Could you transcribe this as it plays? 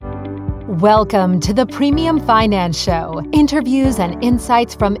Welcome to the Premium Finance Show. Interviews and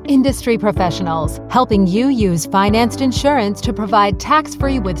insights from industry professionals, helping you use financed insurance to provide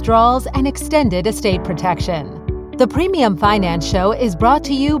tax-free withdrawals and extended estate protection. The Premium Finance Show is brought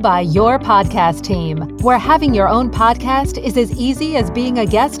to you by your podcast team, where having your own podcast is as easy as being a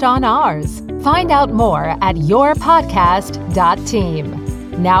guest on ours. Find out more at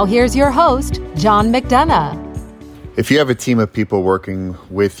yourpodcast.team. Now here's your host, John McDonough. If you have a team of people working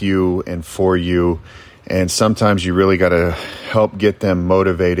with you and for you, and sometimes you really got to help get them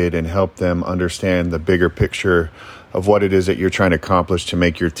motivated and help them understand the bigger picture of what it is that you're trying to accomplish to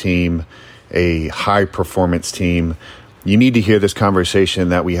make your team a high performance team, you need to hear this conversation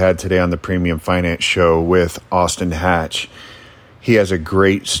that we had today on the Premium Finance Show with Austin Hatch. He has a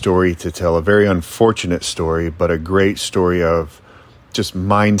great story to tell, a very unfortunate story, but a great story of just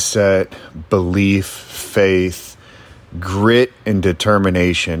mindset, belief, faith, grit and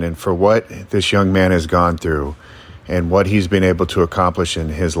determination, and for what this young man has gone through and what he's been able to accomplish in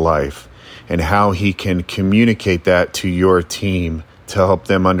his life, and how he can communicate that to your team to help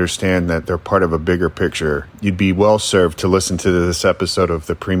them understand that they're part of a bigger picture. You'd be well served to listen to this episode of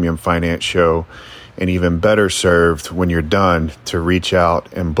the Premium Finance Show, and even better served when you're done to reach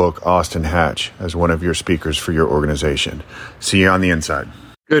out and book Austin Hatch as one of your speakers for your organization. See you on the inside.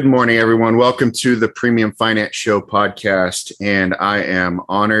 Good morning, everyone. Welcome to the Premium Finance Show podcast, and I am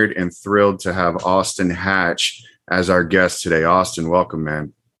honored and thrilled to have Austin Hatch as our guest today. Austin, welcome,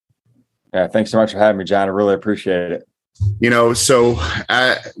 man. Yeah, thanks so much for having me, John. I really appreciate it. When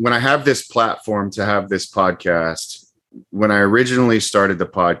I have this platform to have this podcast, when I originally started the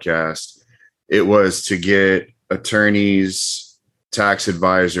podcast, it was to get attorneys, tax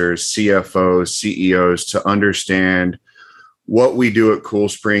advisors, CFOs, CEOs to understand what we do at Cool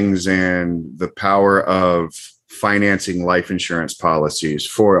Springs and the power of financing life insurance policies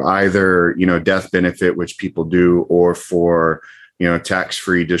for either, death benefit, which people do, or for,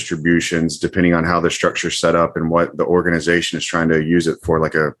 tax-free distributions, depending on how the structure's set up and what the organization is trying to use it for,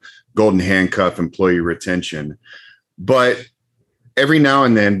 like a golden handcuff, employee retention. But every now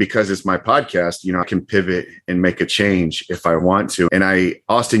and then, because it's my podcast, I can pivot and make a change if I want to. And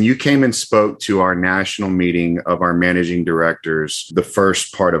Austin, you came and spoke to our national meeting of our managing directors the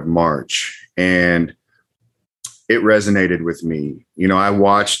first part of March, and it resonated with me. I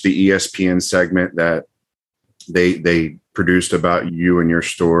watched the ESPN segment that they produced about you and your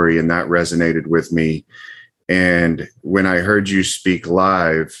story, and that resonated with me. And when I heard you speak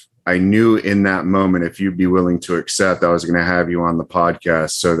live, I knew in that moment, if you'd be willing to accept, I was going to have you on the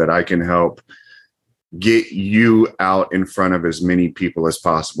podcast so that I can help get you out in front of as many people as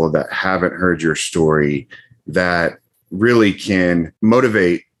possible that haven't heard your story, that really can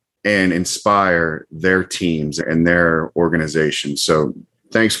motivate and inspire their teams and their organizations. So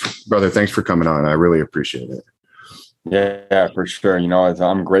thanks, brother. Thanks for coming on. I really appreciate it. Yeah, for sure.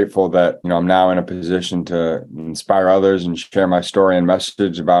 I'm grateful that, I'm now in a position to inspire others and share my story and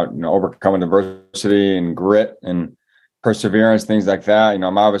message about, overcoming adversity and grit and perseverance, things like that.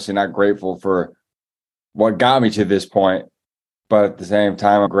 I'm obviously not grateful for what got me to this point, but at the same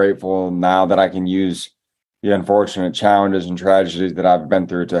time, I'm grateful now that I can use the unfortunate challenges and tragedies that I've been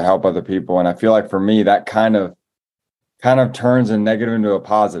through to help other people. And I feel like for me, that kind of turns a negative into a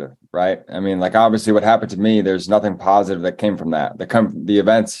positive. Right. I mean, obviously what happened to me, there's nothing positive that came from that. The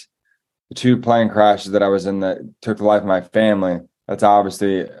events, the two plane crashes that I was in that took the life of my family. That's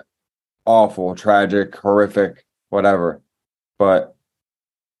obviously awful, tragic, horrific, whatever. But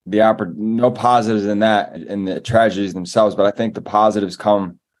no positives in that, in the tragedies themselves. But I think the positives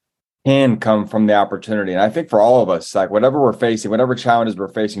can come from the opportunity. And I think for all of us, whatever we're facing, whatever challenges we're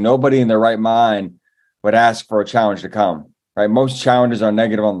facing, nobody in their right mind would ask for a challenge to come. Right. Most challenges are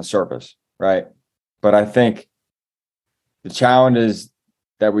negative on the surface. Right. But I think the challenges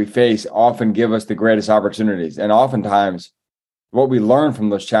that we face often give us the greatest opportunities. And oftentimes what we learn from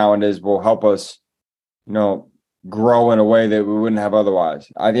those challenges will help us, grow in a way that we wouldn't have otherwise.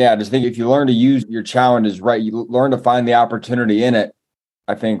 I just think if you learn to use your challenges right, you learn to find the opportunity in it,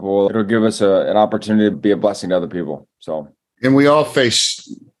 I think it'll give us an opportunity to be a blessing to other people. And we all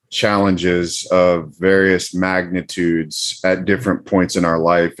face challenges of various magnitudes at different points in our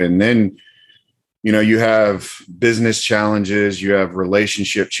life. And then, you have business challenges, you have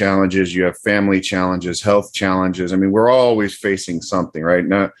relationship challenges, you have family challenges, health challenges. I mean, we're always facing something, right?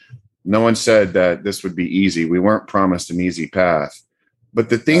 No one said that this would be easy. We weren't promised an easy path. But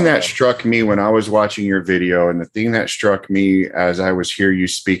the thing that struck me when I was watching your video, and the thing that struck me as I was hearing you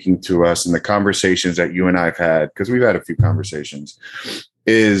speaking to us and the conversations that you and I've had, because we've had a few conversations,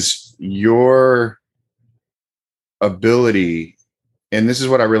 is your ability and this is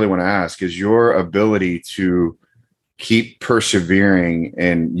what I really want to ask, is your ability to keep persevering,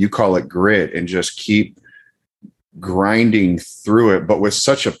 and you call it grit, and just keep grinding through it, but with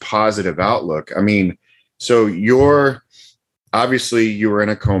such a positive outlook. I mean, so obviously you were in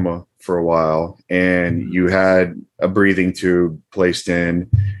a coma for a while, and you had a breathing tube placed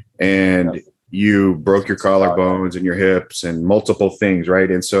in, and you broke your collarbones and your hips and multiple things, right?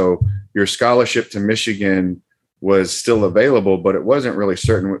 And so your scholarship to Michigan was still available, but it wasn't really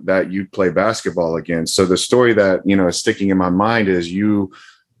certain that you'd play basketball again. So the story that, is sticking in my mind is you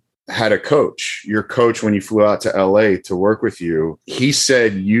had a coach. Your coach, when you flew out to LA to work with you, he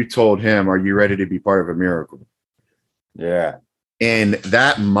said you told him, "Are you ready to be part of a miracle?" Yeah. And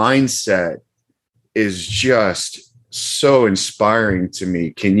that mindset is just so inspiring to me.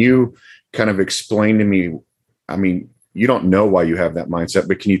 Can you kind of explain to me? I mean, you don't know why you have that mindset,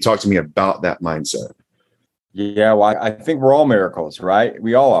 but can you talk to me about that mindset? Yeah, well, I think we're all miracles, right?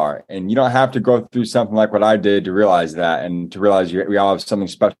 We all are. And you don't have to go through something like what I did to realize that, and to realize we all have something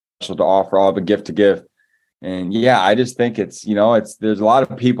special to offer, all have a gift to give. And yeah, I just think there's a lot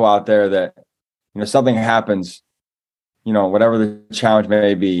of people out there that, something happens, whatever the challenge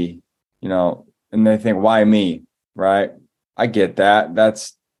may be, and they think, why me? Right? I get that.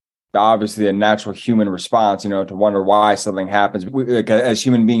 That's obviously a natural human response, to wonder why something happens. As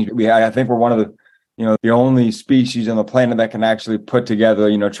human beings, I think we're one of the only species on the planet that can actually put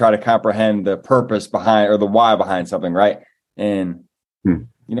together, try to comprehend the purpose behind, or the why behind something, right? And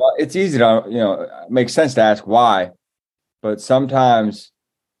it's easy to, it makes sense to ask why, but sometimes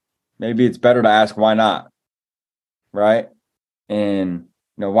maybe it's better to ask why not, right? And,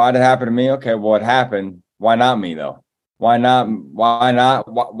 why did it happen to me? Okay, well, it happened. Why not me, though? Why not?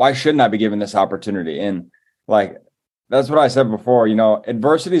 Why shouldn't I be given this opportunity? And that's what I said before,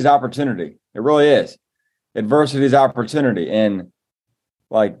 adversity is opportunity. It really is. Adversity is opportunity. And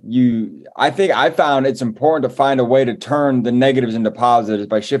I think I found it's important to find a way to turn the negatives into positives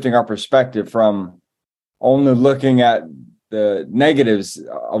by shifting our perspective from only looking at the negatives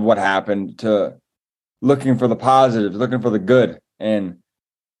of what happened to looking for the positives, looking for the good. And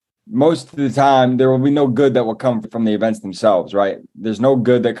most of the time, there will be no good that will come from the events themselves, right? There's no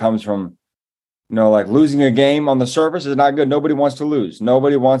good that comes from, losing a game on the surface is not good. Nobody wants to lose.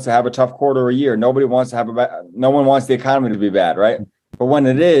 Nobody wants to have a tough quarter a year. Nobody wants to no one wants the economy to be bad, right? But when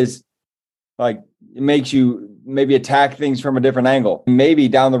it is, it makes you maybe attack things from a different angle. Maybe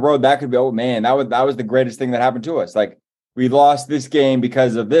down the road, that could be, oh man, that was the greatest thing that happened to us. We lost this game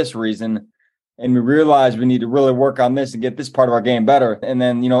because of this reason, and we realized we need to really work on this and get this part of our game better. And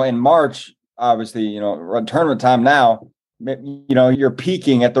then, in March, obviously, tournament time now, you're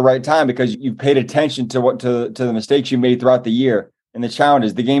peaking at the right time because you've paid attention to the mistakes you made throughout the year and the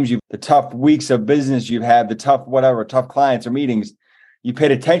challenges, the games the tough weeks of business you've had, the tough clients or meetings. You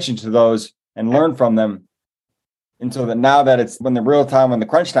paid attention to those and learned from them. And so that now that it's when the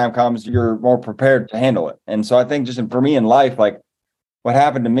crunch time comes, you're more prepared to handle it. And so I think for me in life, what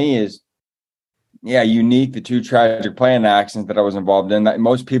happened to me is, unique, the 2 tragic plane accidents that I was involved in. That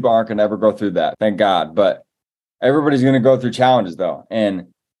most people aren't going to ever go through that, thank God. But everybody's going to go through challenges, though. And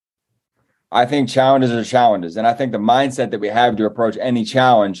I think challenges are challenges. And I think the mindset that we have to approach any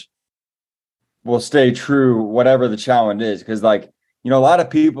challenge will stay true, whatever the challenge is. Because a lot of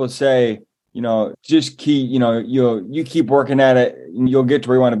people say, just keep, you keep working at it and you'll get to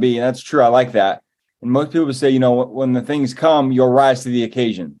where you want to be. And that's true. I like that. And most people say, when the things come, you'll rise to the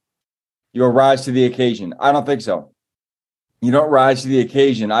occasion. You'll rise to the occasion. I don't think so. You don't rise to the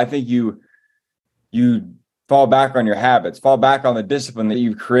occasion. I think you fall back on your habits, fall back on the discipline that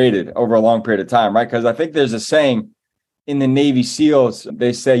you've created over a long period of time, right? Because I think there's a saying in the Navy SEALs,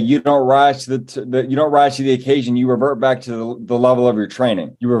 they say you don't rise to the occasion. You revert back to the level of your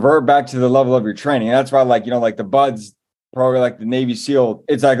training. You revert back to the level of your training. And that's why, the BUDS program, the Navy SEAL,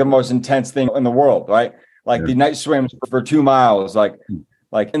 it's the most intense thing in the world, right? The night swims for 2 miles,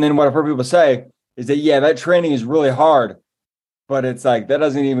 and then what I've heard people say is that, that training is really hard, but it's that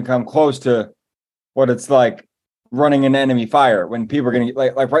doesn't even come close to what it's like running an enemy fire when people are going to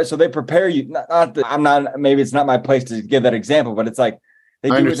right. So they prepare you. Maybe it's not my place to give that example, but it's they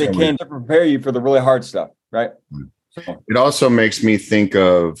do what they can to prepare you for the really hard stuff. Right. So. It also makes me think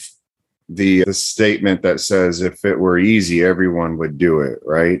of the statement that says, if it were easy, everyone would do it.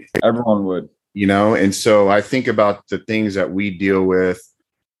 Right. Everyone would, and so I think about the things that we deal with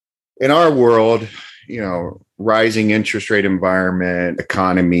in our world, rising interest rate environment,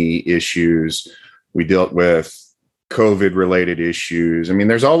 economy issues. We dealt with COVID related issues. I mean,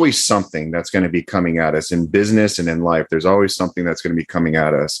 there's always something that's going to be coming at us in business and in life. There's always something that's going to be coming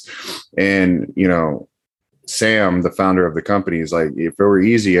at us. And, Sam, the founder of the company, is like, if it were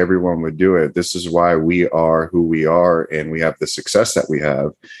easy, everyone would do it. This is why we are who we are, and we have the success that we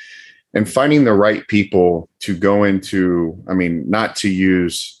have. And finding the right people to go into, I mean, not to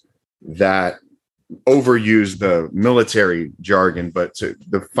use that, overuse the military jargon, but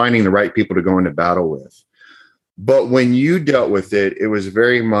finding the right people to go into battle with. But when you dealt with it, it was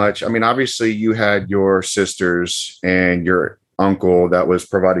very much, I mean, obviously you had your sisters and your uncle that was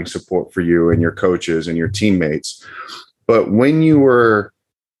providing support for you, and your coaches and your teammates. But when you were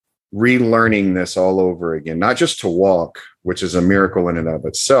relearning this all over again, not just to walk, which is a miracle in and of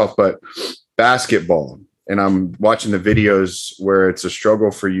itself, but basketball. And I'm watching the videos where it's a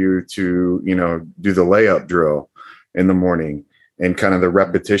struggle for you to, do the layup drill in the morning and kind of the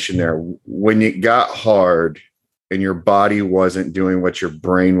repetition there. When it got hard and your body wasn't doing what your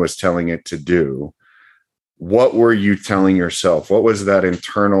brain was telling it to do, what were you telling yourself? What was that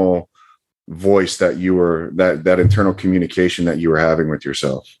internal voice that you were, that internal communication that you were having with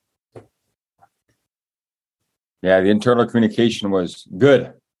yourself? Yeah, the internal communication was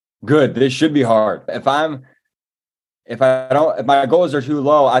good. This should be hard. If my goals are too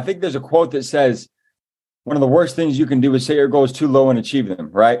low, I think there's a quote that says one of the worst things you can do is set your goals too low and achieve them,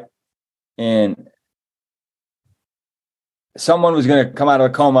 right? And someone was going to come out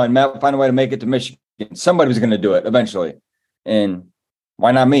of a coma and find a way to make it to Michigan. Somebody was going to do it eventually. And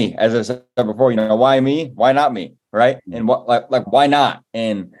why not me? As I said before, why me? Why not me? Right? And why not?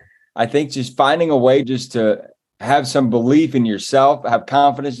 And I think just finding a way just to have some belief in yourself, have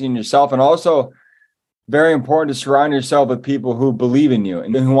confidence in yourself, and also very important to surround yourself with people who believe in you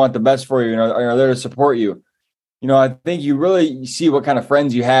and who want the best for you and are there to support you. I think you really see what kind of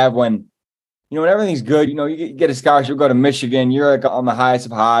friends you have when everything's good. You get a scholarship, go to Michigan, you're like on the highest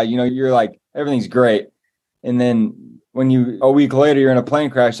of high, you're like, everything's great. And then when a week later, you're in a plane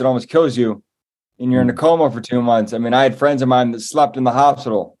crash that almost kills you and you're in a coma for 2 months. I mean, I had friends of mine that slept in the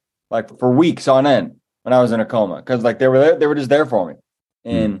hospital like for weeks on end when I was in a coma because like they were just there for me.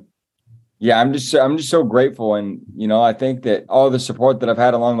 And yeah, I'm just so grateful. And, I think that all the support that I've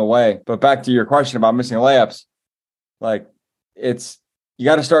had along the way, but back to your question about missing layups, like you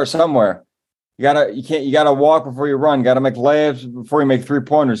got to start somewhere. You gotta walk before you run. You gotta make layups before you make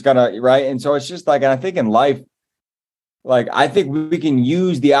 3-pointers. Right. And so it's just like, and I think in life, like, I think we can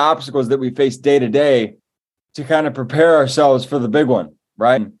use the obstacles that we face day to day to kind of prepare ourselves for the big one.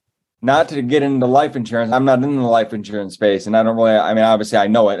 Right. Not to get into life insurance. I'm not in the life insurance space, and I don't really, I mean, obviously I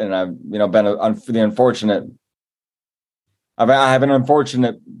know it, and I've, been the unfortunate. I have an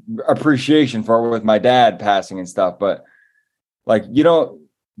unfortunate appreciation for it with my dad passing and stuff, but like, you don't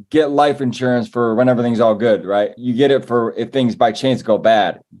get life insurance for when everything's all good, right? You get it for if things by chance go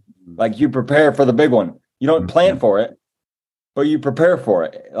bad. Like, you prepare for the big one. You don't plan for it, but you prepare for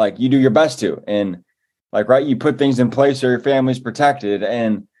it. Like, you do your best to, and like, right, you put things in place so your family's protected.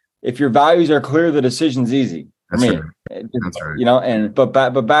 And if your values are clear, the decision's easy. That's right. That's right. And but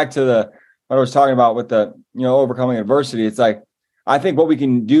back to what I was talking about with the, overcoming adversity. It's like, I think what we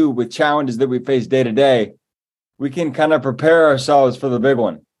can do with challenges that we face day to day, we can kind of prepare ourselves for the big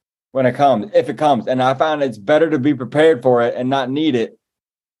one when it comes, if it comes. And I found it's better to be prepared for it and not need it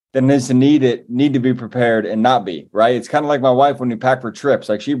than it is to need to be prepared and not be, right? It's kind of like my wife when we pack for trips.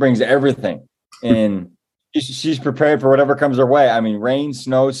 Like, she brings everything, and she's prepared for whatever comes her way. I mean, rain,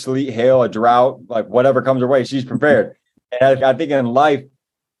 snow, sleet, hail, a drought, like whatever comes her way, she's prepared. And I think in life,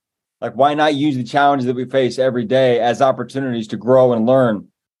 like, why not use the challenges that we face every day as opportunities to grow and learn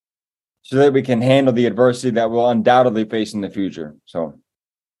so that we can handle the adversity that we'll undoubtedly face in the future. So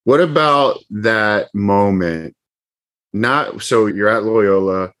what about that moment? So you're at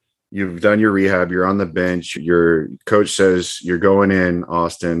Loyola, you've done your rehab, you're on the bench, your coach says you're going in,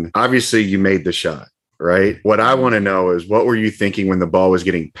 Austin. Obviously you made the shot, right? What I want to know is, what were you thinking when the ball was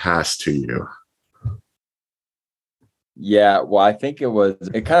getting passed to you? Yeah, well, I think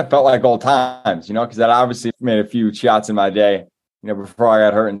it kind of felt like old times, because I obviously made a few shots in my day, before I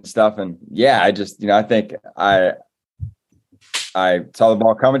got hurt and stuff. And yeah, I just, I think I saw the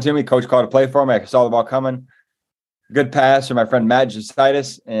ball coming to me. Coach called a play for me. I saw the ball coming. Good pass from my friend Matt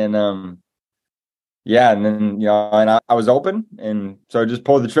Justitis. And yeah, and then, and I was open. And so I just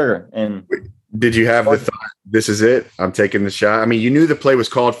pulled the trigger. And did you have the thought, this is it, I'm taking the shot? I mean, you knew the play was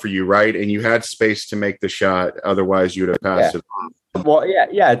called for you, right? And you had space to make the shot. Otherwise, you'd have passed it off. Well,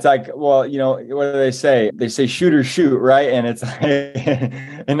 yeah. It's like, well, what do they say? They say shoot or shoot, right? And it's like,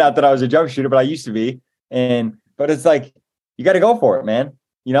 and not that I was a jump shooter, but I used to be. But it's like, you got to go for it, man.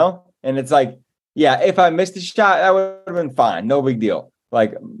 And it's like, yeah, if I missed the shot, that would have been fine. No big deal.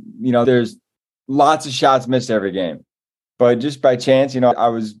 Like, there's lots of shots missed every game. But just by chance, I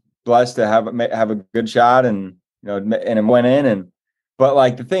was blessed to have a good shot, and and it went in. But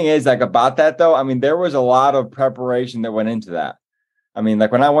like the thing is, like about that though, I mean, there was a lot of preparation that went into that. I mean,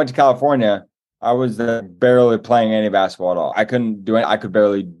 like when I went to California, I was barely playing any basketball at all. I couldn't do it. I could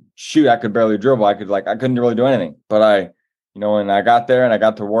barely shoot. I could barely dribble. I couldn't really do anything. But when I got there and I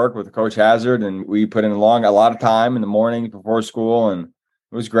got to work with Coach Hazard, and we put in a lot of time in the morning before school, and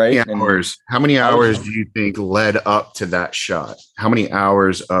it was great. How many hours do you think led up to that shot? How many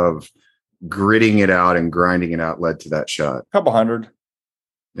hours of gritting it out and grinding it out led to that shot? A couple hundred.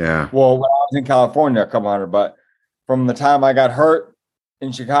 Yeah. Well, when I was in California, a couple hundred, but from the time I got hurt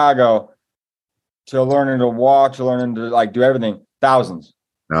in Chicago to learning to walk, to learning to like do everything, thousands.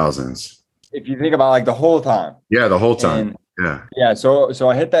 If you think about like the whole time. Yeah, the whole time. Yeah. So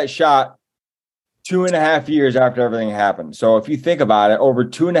I hit that shot 2.5 years after everything happened. So if you think about it, over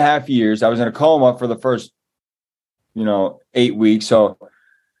 2.5 years, I was in a coma for the first, 8 weeks. So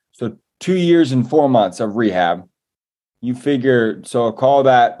 2 years and 4 months of rehab. You figure, so call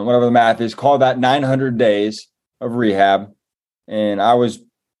that, whatever the math is, call that 900 days of rehab. And I was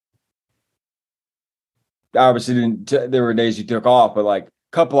obviously there were days you took off, but like a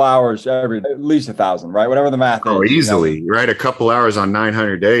couple hours at least 1,000, right? Whatever the math is. Oh, easily, right? A couple hours on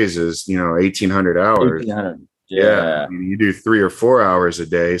 900 days is, 1,800 hours. 1,800. Yeah. I mean, you do 3 or 4 hours a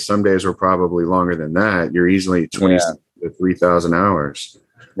day. Some days were probably longer than that. You're easily 20 to 3,000 hours.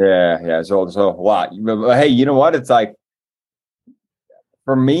 Yeah. So a lot. But hey, you know what? It's like,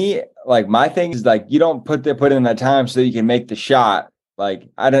 for me, like my thing is like, you don't put in that time so you can make the shot. Like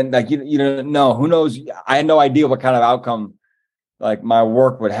I don't like, you don't know, who knows? I had no idea what kind of outcome like my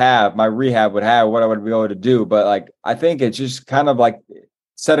work would have, my rehab would have, what I would be able to do. But like, I think it's just kind of like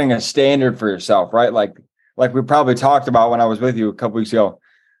setting a standard for yourself, right? Like we probably talked about when I was with you a couple weeks ago,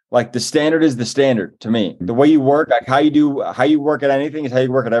 like the standard is the standard to me. The way you work, like how you work at anything is how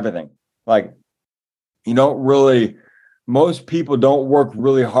you work at everything. Like most people don't work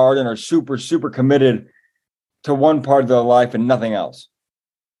really hard and are super, super committed to one part of their life and nothing else.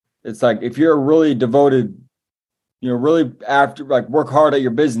 It's like, if you're really devoted, really after like work hard at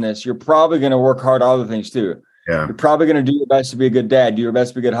your business, you're probably going to work hard at other things too. Yeah. You're probably going to do your best to be a good dad, do your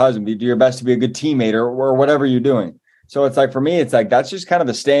best to be a good husband, do your best to be a good teammate or whatever you're doing. So it's like, for me, it's like, that's just kind of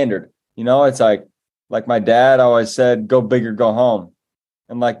the standard, it's like my dad always said, go big or go home.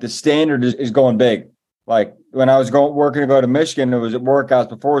 And like the standard is going big. Like when I was working to go to Michigan, it was at workouts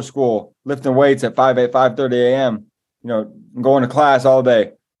before school, lifting weights at 5:30 a.m., going to class all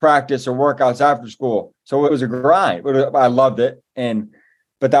day, practice or workouts after school. So it was a grind, but I loved it.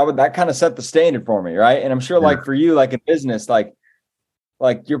 But that kind of set the standard for me. Right. And I'm sure like for you, like in business, like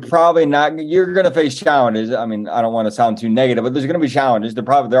you're probably you're going to face challenges. I mean, I don't want to sound too negative, but there's going to be challenges. There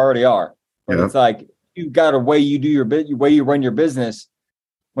already are. But it's like, you've got a way you do your way you run your business.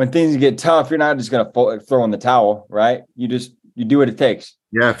 When things get tough, you're not just going to throw in the towel, right? You do what it takes.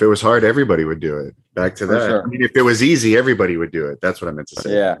 Yeah. If it was hard, everybody would do it. Back to that. Sure. I mean, if it was easy, everybody would do it. That's what I meant to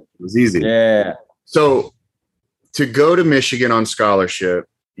say. Yeah. It was easy. Yeah. So to go to Michigan on scholarship,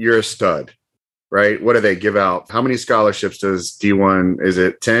 you're a stud, right? What do they give out? How many scholarships does D1? Is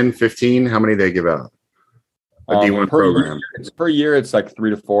it 10, 15? How many they give out? A D1 program. Per year, it's like 3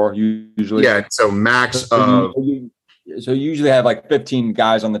 to 4 usually. Yeah. So max of. So you usually have like 15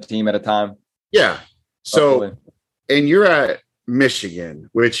 guys on the team at a time. Yeah. So, and you're at Michigan,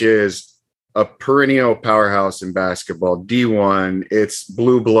 which is a perennial powerhouse in basketball. D1, it's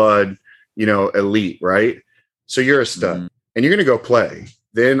blue blood, elite, right? So you're a stud and you're going to go play.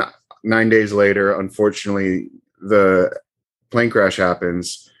 Then 9 days later, unfortunately, the plane crash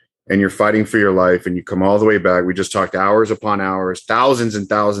happens and you're fighting for your life and you come all the way back. We just talked hours upon hours, thousands and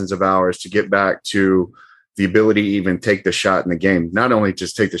thousands of hours to get back to the ability to even take the shot in the game, not only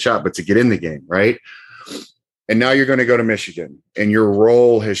just take the shot, but to get in the game. Right. And now you're going to go to Michigan and your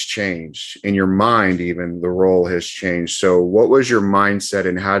role has changed, in your mind, even the role has changed. So what was your mindset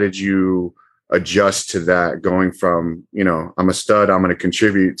and how did you adjust to that, going from, I'm a stud, I'm going to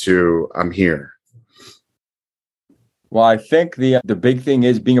contribute, to I'm here? Well, I think the big thing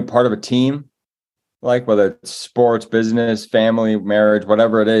is being a part of a team, like whether it's sports, business, family, marriage,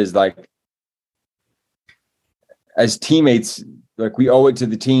 whatever it is, like as teammates, like we owe it to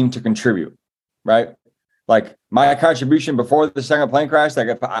the team to contribute, right? Like my contribution before the second plane crash,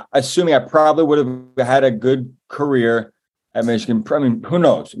 like assuming I probably would have had a good career at Michigan. I mean, who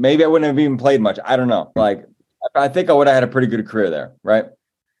knows? Maybe I wouldn't have even played much. I don't know. Like I think I would have had a pretty good career there, right?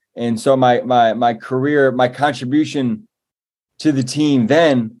 And so my career, my contribution to the team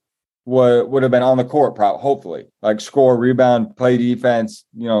then would have been on the court, hopefully, like score, rebound, play defense,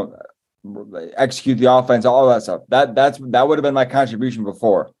 execute the offense, all that stuff. That would have been my contribution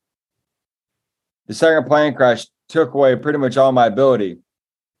before. the second plane crash took away pretty much all my ability,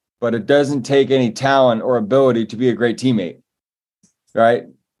 but it doesn't take any talent or ability to be a great teammate, right?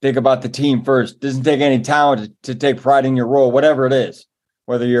 Think about the team first. It doesn't take any talent to take pride in your role, whatever it is,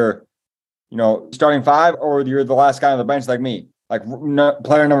 whether you're, starting five or you're the last guy on the bench like me, like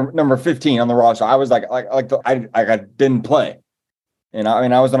player number 15 on the roster. I was I didn't play. And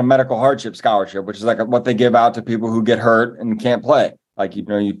I was on a medical hardship scholarship, which is like what they give out to people who get hurt and can't play. Like, you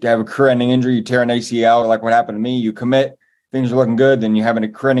have a career-ending injury, you tear an ACL, like what happened to me, you commit, things are looking good, then you have a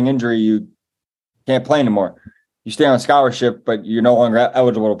career-ending injury, you can't play anymore. You stay on scholarship, but you're no longer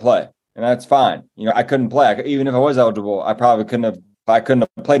eligible to play. And that's fine. I couldn't play. Even if I was eligible, I couldn't have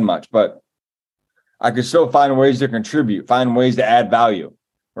played much, but I could still find ways to contribute, find ways to add value,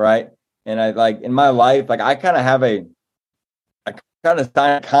 right? And in my life, I kind of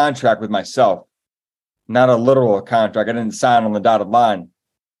signed a contract with myself. Not a literal contract. I didn't sign on the dotted line,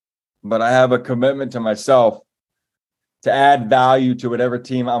 but I have a commitment to myself to add value to whatever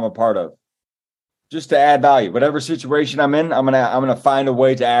team I'm a part of. Just to add value, whatever situation I'm in, I'm gonna find a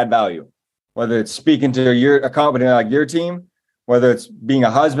way to add value. Whether it's speaking to a company like your team, whether it's being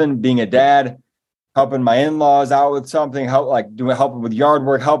a husband, being a dad, helping my in-laws out with something, helping with yard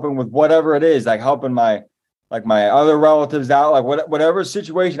work, helping with whatever it is, helping my other relatives out, whatever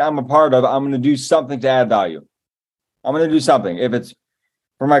situation I'm a part of, I'm going to do something to add value. I'm going to do something. If it's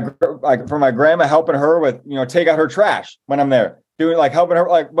for my grandma, helping her with, take out her trash when I'm there, doing helping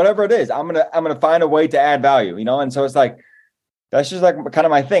her, whatever it is, I'm going to find a way to add value, And so it's that's just kind of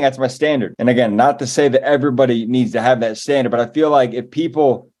my thing. That's my standard. And again, not to say that everybody needs to have that standard, but I feel like if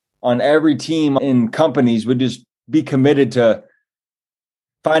people on every team in companies would just be committed to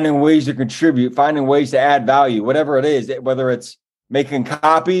finding ways to contribute, finding ways to add value, whatever it is, whether it's making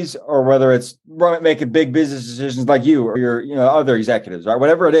copies or whether it's making big business decisions like you or your other executives, right?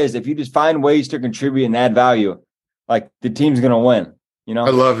 Whatever it is, if you just find ways to contribute and add value, the team's going to win. I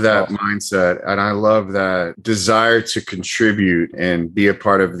love that mindset, and I love that desire to contribute and be a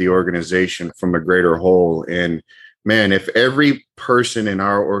part of the organization from a greater whole. And man, if every person in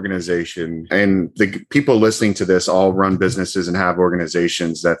our organization and the people listening to this all run businesses and have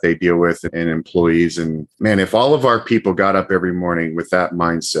organizations that they deal with and employees, and man, if all of our people got up every morning with that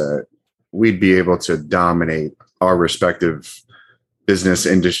mindset, we'd be able to dominate our respective business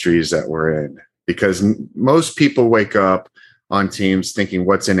industries that we're in. Because most people wake up on teams thinking,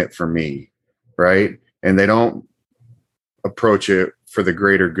 what's in it for me, right? And they don't approach it for the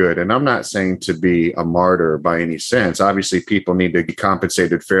greater good. And I'm not saying to be a martyr by any sense. Obviously, people need to be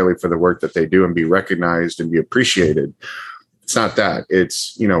compensated fairly for the work that they do and be recognized and be appreciated. It's not that.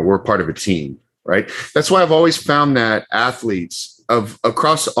 It's, we're part of a team, right? That's why I've always found that athletes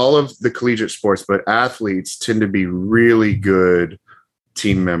across all of the collegiate sports, but athletes tend to be really good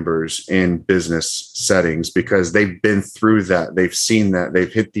team members in business settings because they've been through that. They've seen that.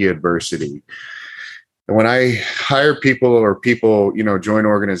 They've hit the adversity. And when I hire people or people, join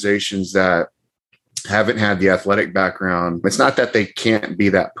organizations that haven't had the athletic background, it's not that they can't be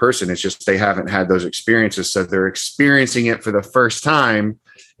that person. It's just they haven't had those experiences. So they're experiencing it for the first time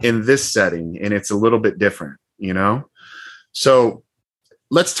in this setting. And it's a little bit different, So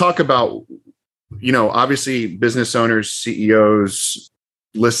let's talk about, obviously business owners, CEOs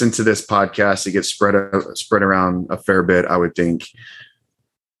listen to this podcast. It gets spread around a fair bit, I would think.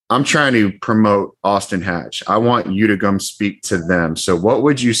 I'm trying to promote Austin Hatch. I want you to come speak to them. So what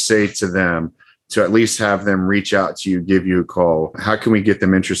would you say to them to at least have them reach out to you, give you a call? How can we get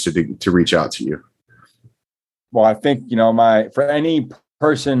them interested to reach out to you? Well, I think, for any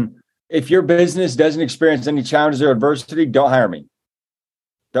person, if your business doesn't experience any challenges or adversity, don't hire me.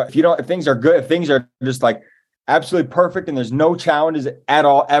 If things are good, if things are just absolutely perfect and there's no challenges at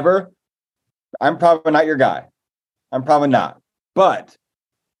all ever, I'm probably not your guy. I'm probably not. But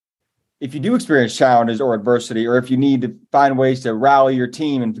if you do experience challenges or adversity, or if you need to find ways to rally your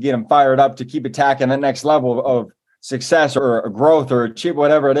team and get them fired up to keep attacking that next level of success or growth or achieve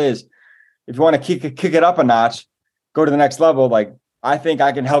whatever it is, if you want to kick it up a notch, go to the next level, I think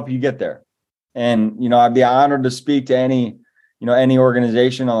I can help you get there. And, I'd be honored to speak to any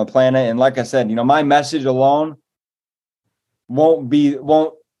organization on the planet. And like I said, my message alone won't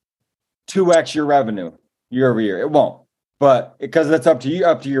 2x your revenue year over year. It won't. But because that's up to you,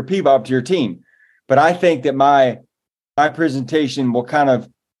 up to your people, up to your team. But I think that my presentation will kind of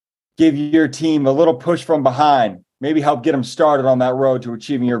give your team a little push from behind, maybe help get them started on that road to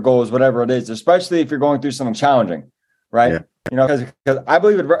achieving your goals, whatever it is, especially if you're going through something challenging, right? Yeah. Because I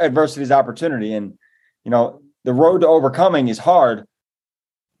believe adversity is opportunity. And, the road to overcoming is hard.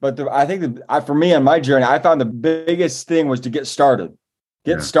 But I think for me on my journey, I found the biggest thing was to get started.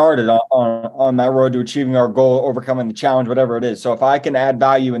 get started on that road to achieving our goal, overcoming the challenge, whatever it is. So if I can add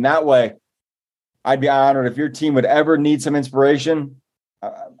value in that way, I'd be honored. If your team would ever need some inspiration,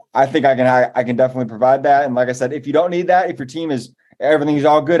 I think I can definitely provide that. And like I said, if you don't need that, if your team is everything's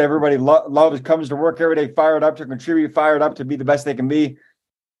all good, everybody comes to work every day fired up to contribute, fired up to be the best they can be,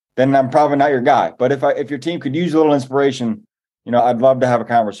 then I'm probably not your guy. But if your team could use a little inspiration, I'd love to have a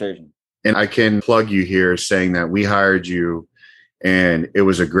conversation. And I can plug you here saying that we hired you and it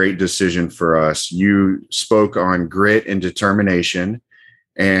was a great decision for us. You spoke on grit and determination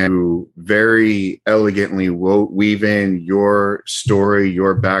and very elegantly weave in your story,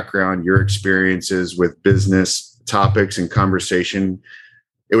 your background, your experiences with business topics and conversation.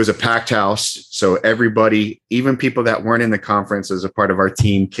 It was a packed house. So everybody, even people that weren't in the conference as a part of our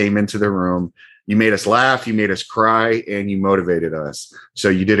team, came into the room. You made us laugh, you made us cry, and you motivated us. So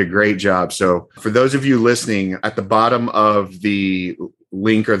you did a great job. So for those of you listening, at the bottom of the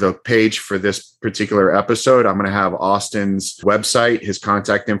link or the page for this particular episode, I'm going to have Austin's website, his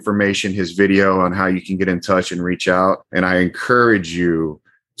contact information, his video on how you can get in touch and reach out. And I encourage you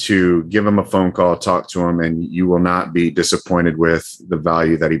to give him a phone call, talk to him, and you will not be disappointed with the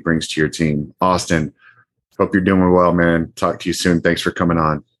value that he brings to your team. Austin, hope you're doing well, man. Talk to you soon. Thanks for coming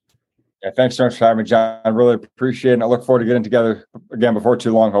on. Yeah, thanks so much for having me, John. I really appreciate it. And I look forward to getting together again before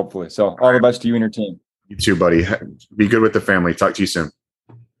too long, hopefully. So all the best to you and your team. You too, buddy. Be good with the family. Talk to you soon.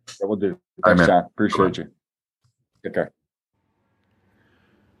 Yeah, we'll do. Thanks, John. Appreciate you. Take care.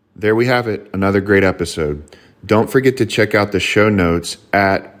 There we have it. Another great episode. Don't forget to check out the show notes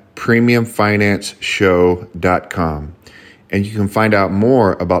at premiumfinanceshow.com. And you can find out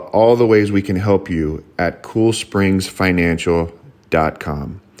more about all the ways we can help you at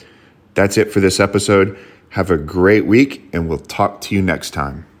coolspringsfinancial.com. That's it for this episode. Have a great week, and we'll talk to you next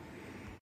time.